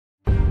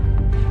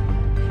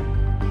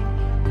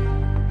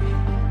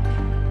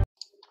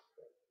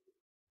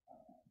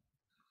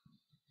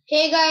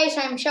Hey guys,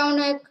 I'm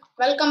Shaunak.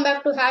 Welcome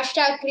back to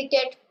Hashtag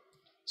Cricket.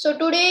 So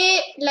today,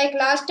 like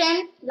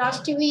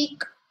last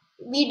week,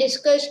 we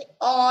discussed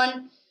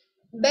on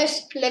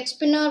best leg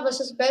spinner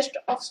versus best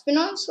off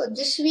spinner. So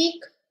this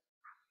week,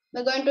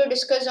 we're going to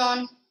discuss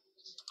on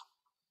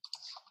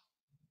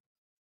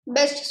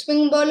best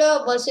swing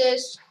bowler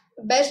versus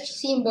best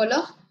seam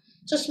bowler.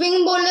 So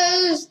swing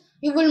bowlers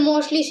you will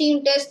mostly see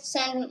in tests,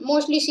 and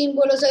mostly seam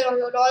bowlers you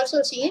will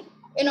also see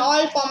in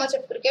all formats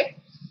of cricket.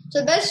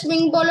 So best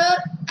swing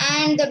bowler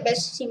and the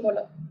best seam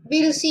bowler.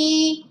 We'll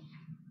see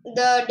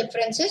the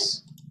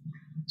differences.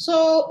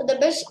 So the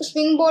best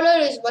swing bowler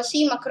is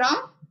Wasim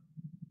Akram,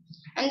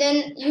 and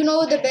then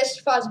the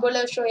best fast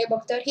bowler Shoaib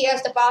Akhtar. He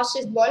has the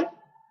fastest ball.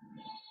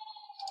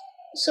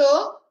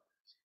 So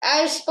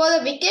as per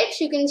the wickets,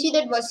 you can see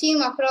that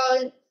Wasim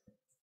Akram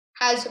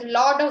has a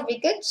lot of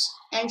wickets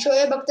and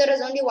Shoaib Akhtar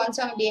has only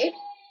 178.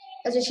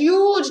 There's a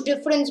huge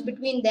difference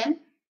between them.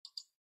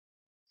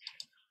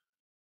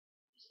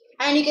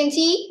 And you can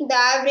see the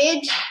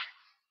average,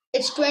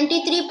 it's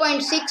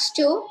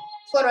 23.62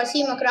 for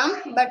Wasim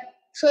Akram, but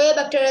Shoaib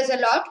Akhtar has a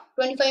lot,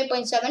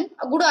 25.7,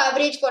 a good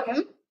average for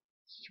him.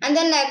 And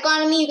then the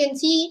economy, you can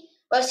see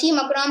Wasim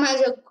Akram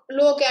has a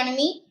low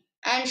economy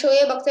and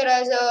Shoaib Akhtar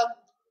has a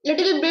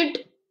little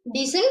bit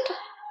decent,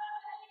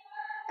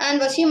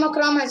 and Wasim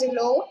Akram has a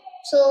low.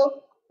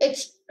 So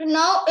it's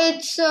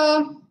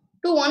 2-1.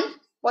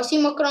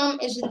 Wasim Akram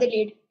is in the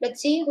lead. Let's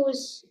see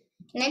who's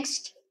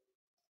next.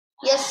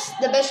 Yes,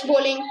 the best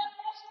bowling.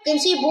 You can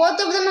see both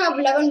of them have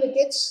 11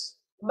 wickets,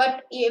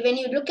 but when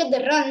you look at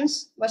the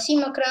runs,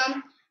 Wasim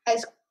Akram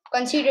has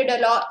conceded a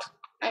lot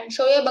and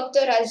Shoaib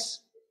Akhtar has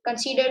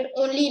conceded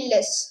only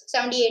less,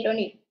 78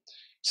 only.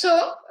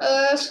 So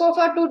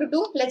far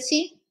 2-2. Let's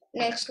see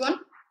next one.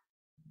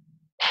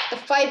 The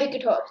 5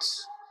 wicket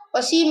hauls.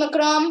 Wasim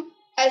Akram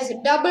has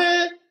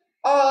double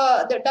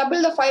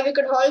the 5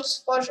 wicket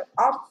hauls for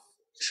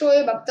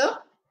Shoaib Akhtar.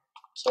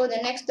 So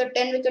the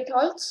 10 wicket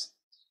hauls.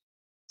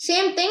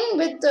 Same thing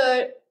with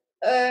the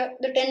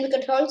 10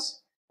 wicket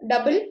hauls,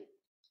 double.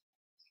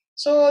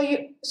 So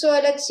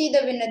let's see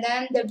the winner.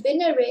 Then the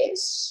winner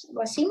is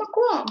Wasim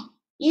Akram.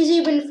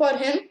 Easy win for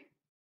him.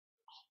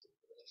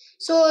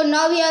 So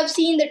now we have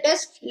seen the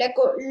test.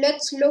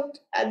 Let's look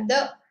at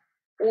the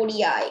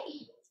ODI.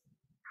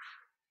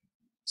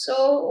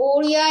 So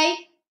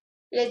ODI,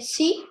 let's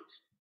see.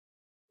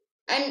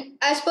 And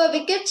as per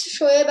wickets,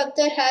 Shoaib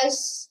Akhtar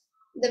has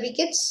the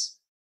wickets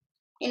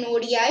in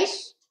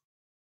ODIs.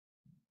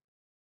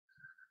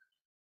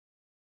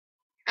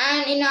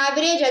 And in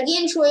average,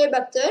 again Shoaib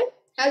Akhtar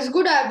has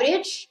good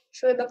average.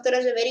 Shoaib Akhtar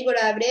has a very good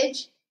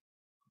average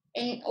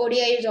in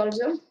ODIs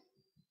also.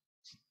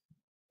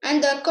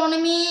 And the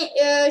economy,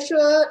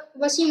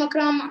 Wasim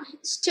Akram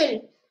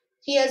still,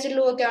 he has a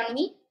low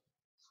economy.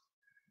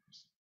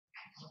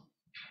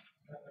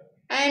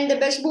 And the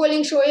best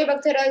bowling, Shoaib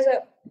Akhtar has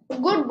a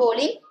good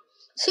bowling,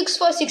 6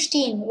 for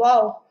 16,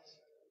 wow.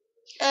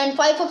 And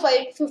 5 for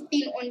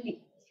 15 only.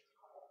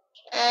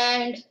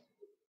 And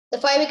the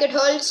 5 wicket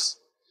hauls,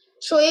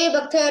 Shoaib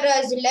Akhtar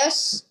has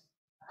less,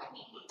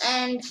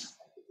 and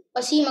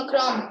Wasim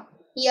Akram,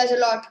 he has a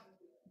lot.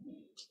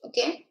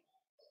 Okay.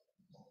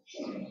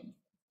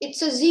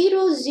 It's a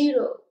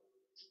 0-0.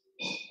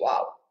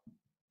 Wow.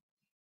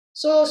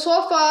 So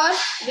far,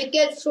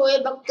 wicket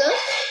Shoaib Akhtar,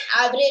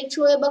 average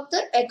Shoaib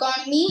Akhtar,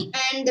 economy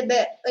and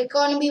the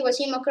economy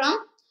Wasim Akram,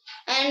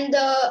 and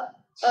the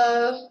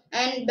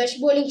and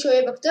best bowling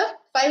Shoaib Akhtar,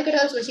 5 wicket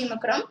hauls Wasim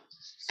Akram,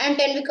 and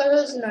 10 wicket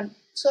hauls none.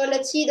 So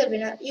let's see the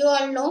winner. You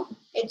all know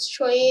it's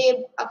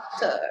Shoaib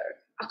Akhtar.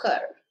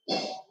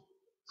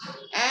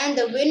 And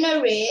the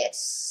winner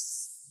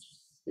is,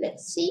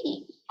 let's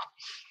see.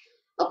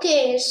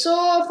 Okay,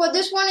 so for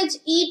this one, it's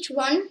each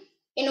one.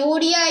 In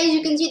ODIs,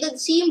 you can see that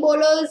seam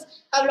bowlers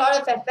have a lot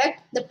of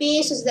effect. The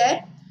pace is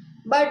there.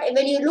 But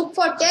when you look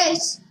for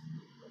tests,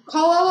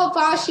 however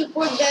fast you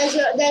put,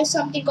 there's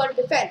something called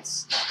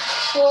defense.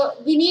 So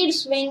we need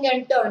swing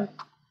and turn.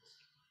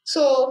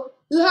 So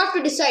you have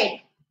to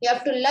decide. You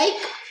have to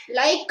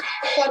like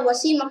for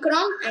Wasim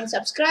Akram and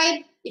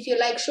subscribe if you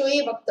like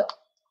Shoaib Akhtar.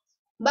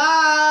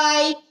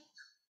 Bye.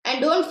 And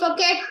don't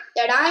forget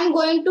that I'm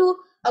going to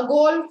a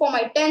goal for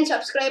my 10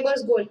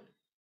 subscribers goal.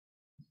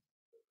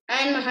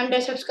 And my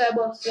 100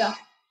 subscriber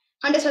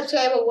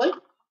goal.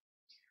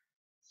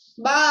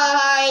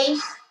 Bye.